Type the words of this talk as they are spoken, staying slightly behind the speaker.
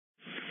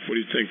What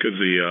do you think of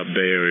the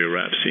Bay Area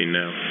rap scene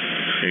now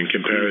in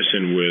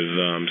comparison with,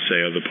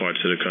 say, other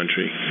parts of the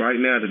country? Right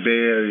now, the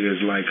Bay Area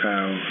is like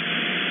how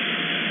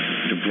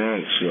the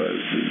Bronx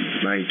was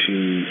in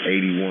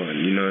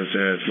 1981. You know what I'm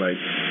saying? It's like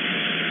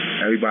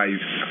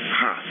everybody's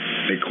hot.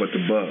 They caught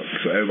the bug.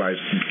 So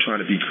everybody's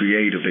trying to be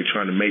creative. They're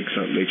trying to make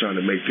something. They're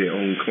trying to make their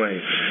own claim.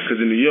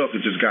 Because in New York,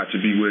 it just got to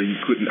be where you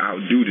couldn't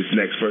outdo this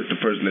next the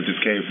person that just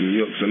came from New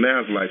York. So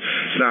now it's like,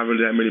 it's not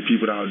really that many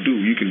people to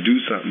outdo. You can do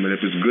something, and if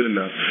it's good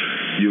enough,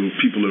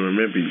 people will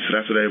remember you. So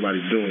that's what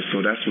everybody's doing. So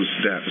that's what's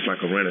that. It's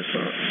like a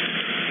renaissance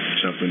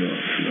jumping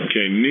off. You know?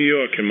 Okay, New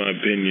York, in my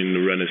opinion,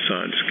 the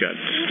renaissance got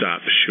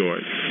stopped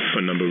short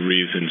for a number of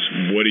reasons.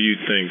 What do you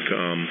think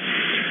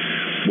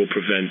will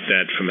prevent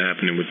that from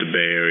happening with the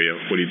Bay Area?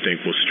 What do you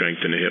think will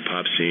strengthen the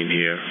hip-hop scene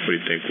here? What do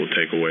you think will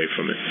take away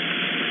from it?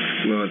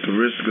 Well, at the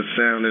risk of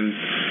sounding,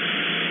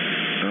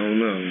 I don't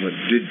know, but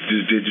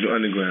Digital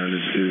Underground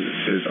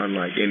is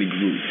unlike any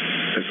group.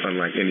 It's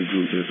unlike any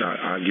group.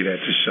 I'll get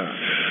at the shot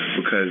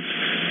because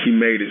he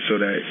made it so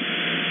that,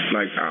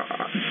 like,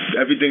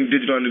 everything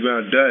Digital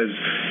Underground does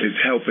is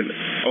helping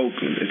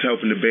Oakland. It's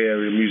helping the Bay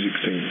Area music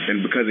scene. And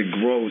because it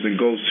grows and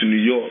goes to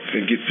New York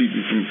and gets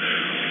people from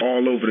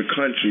all over the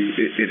country,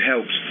 it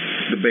helps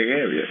the Bay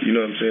Area. You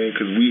know what I'm saying?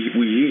 Because we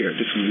here.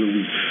 This is where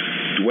we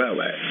dwell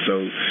at.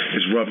 So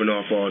it's rubbing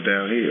off all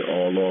down here,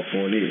 all off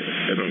on here.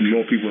 And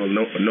more people are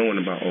knowing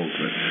about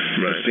Oakland.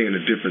 Right. Seeing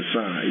a different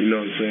side. You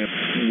know what I'm saying?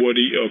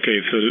 Okay,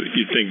 so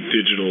you think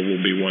digital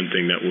will be one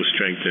thing that will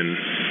strengthen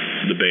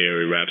the Bay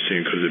Area rap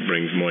scene because it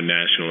brings more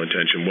national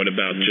attention. What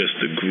about just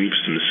the groups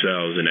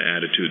themselves and the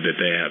attitude that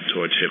they have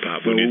towards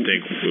hip-hop? What do you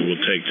think it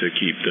will take to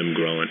keep them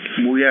growing?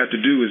 What we have to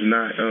do is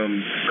not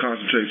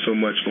concentrate so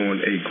much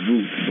on a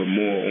group, but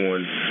more on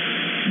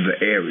the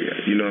area.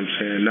 You know what I'm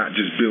saying? Not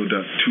just build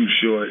up Too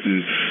Short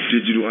and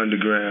Digital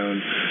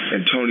Underground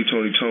and Tony.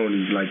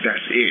 Like,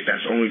 that's it.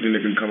 That's the only thing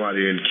that can come out of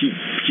here, and keep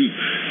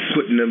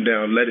putting them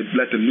down. Let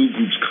the new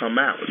groups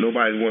come out.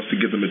 Nobody wants to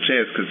give them a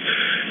chance because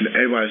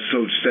everybody's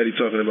so steady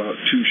talking about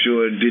Too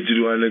Short and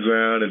Digital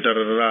Underground and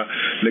da-da-da-da.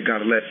 They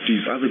got to let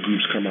these other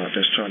groups come out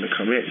that's trying to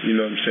come in. You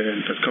know what I'm saying?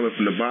 That's coming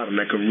from the bottom.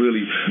 That can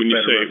really... When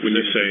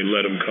you say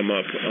let them come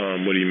up,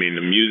 what do you mean?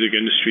 The music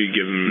industry?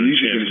 Give them a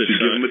chance to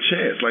give them a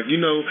chance. Like, you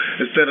know,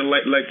 instead of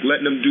like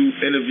letting them do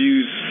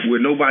interviews where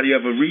nobody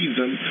ever reads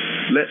them,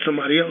 let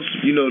somebody else,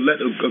 you know,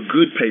 let a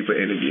good paper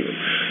interview them.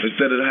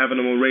 Instead of having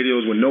them on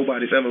radios when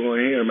nobody's ever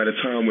going to hear them at a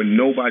time when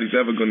nobody's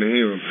ever going to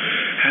hear them,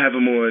 have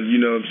them on,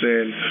 you know what I'm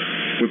saying,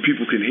 when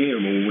people can hear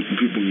them and when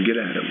people can get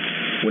at them,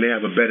 when they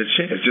have a better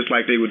chance, just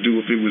like they would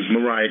do if it was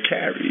Mariah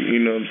Carey,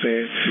 you know what I'm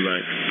saying?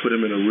 Right. Put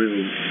them in a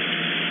real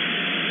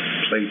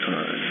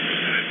playtime.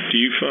 Do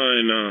you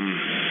find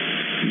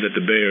that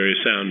the Bay Area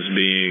sound is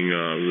being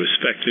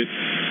respected?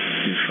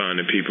 Do you find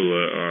that people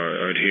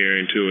are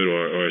adhering to it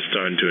or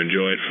starting to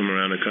enjoy it from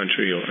around the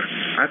country? Or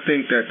I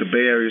think that the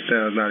Bay Area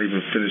sound is not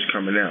even finished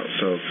coming out.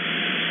 So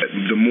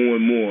the more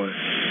and more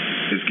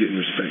it's getting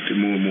respected,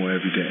 more and more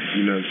every day.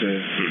 You know what I'm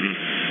saying?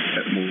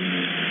 More and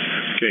more.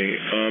 Okay.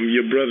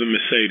 Your brother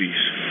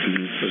Mercedes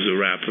was a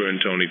rapper, and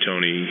Tony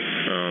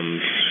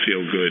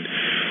Feel Good.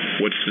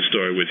 What's the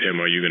story with him?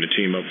 Are you going to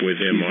team up with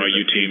him? Are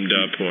you teamed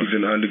up? Or? He's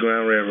in the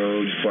Underground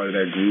Railroad. He's part of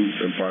that group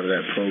and part of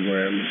that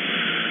program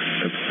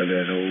and part of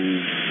that whole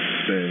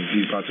thing.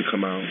 He's about to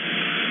come out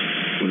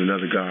with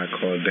another guy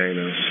called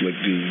Dana, Slick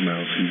D,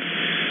 Mousy.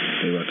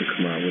 They're about to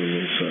come out with a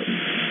little something.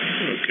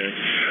 Okay.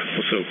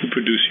 Well, so who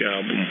produced your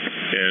album?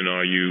 And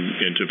are you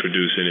into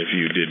producing if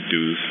you did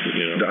do,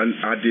 you know?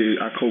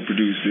 I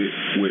co-produced it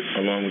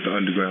along with the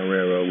Underground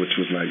Railroad, which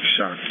was like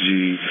Shock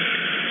G,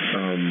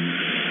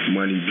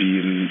 Money B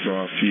and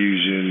Raw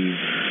Fusion,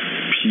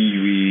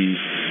 Pee-wee,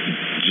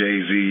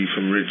 Jay-Z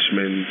from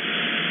Richmond,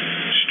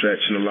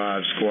 Stretch and the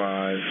Live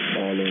Squad,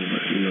 all over,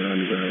 you know,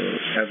 Underground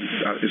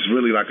Railroad. It's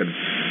really like a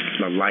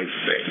life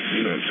thing,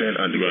 you know what I'm saying?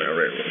 Underground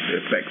Railroad.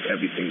 It affects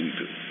everything we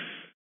do.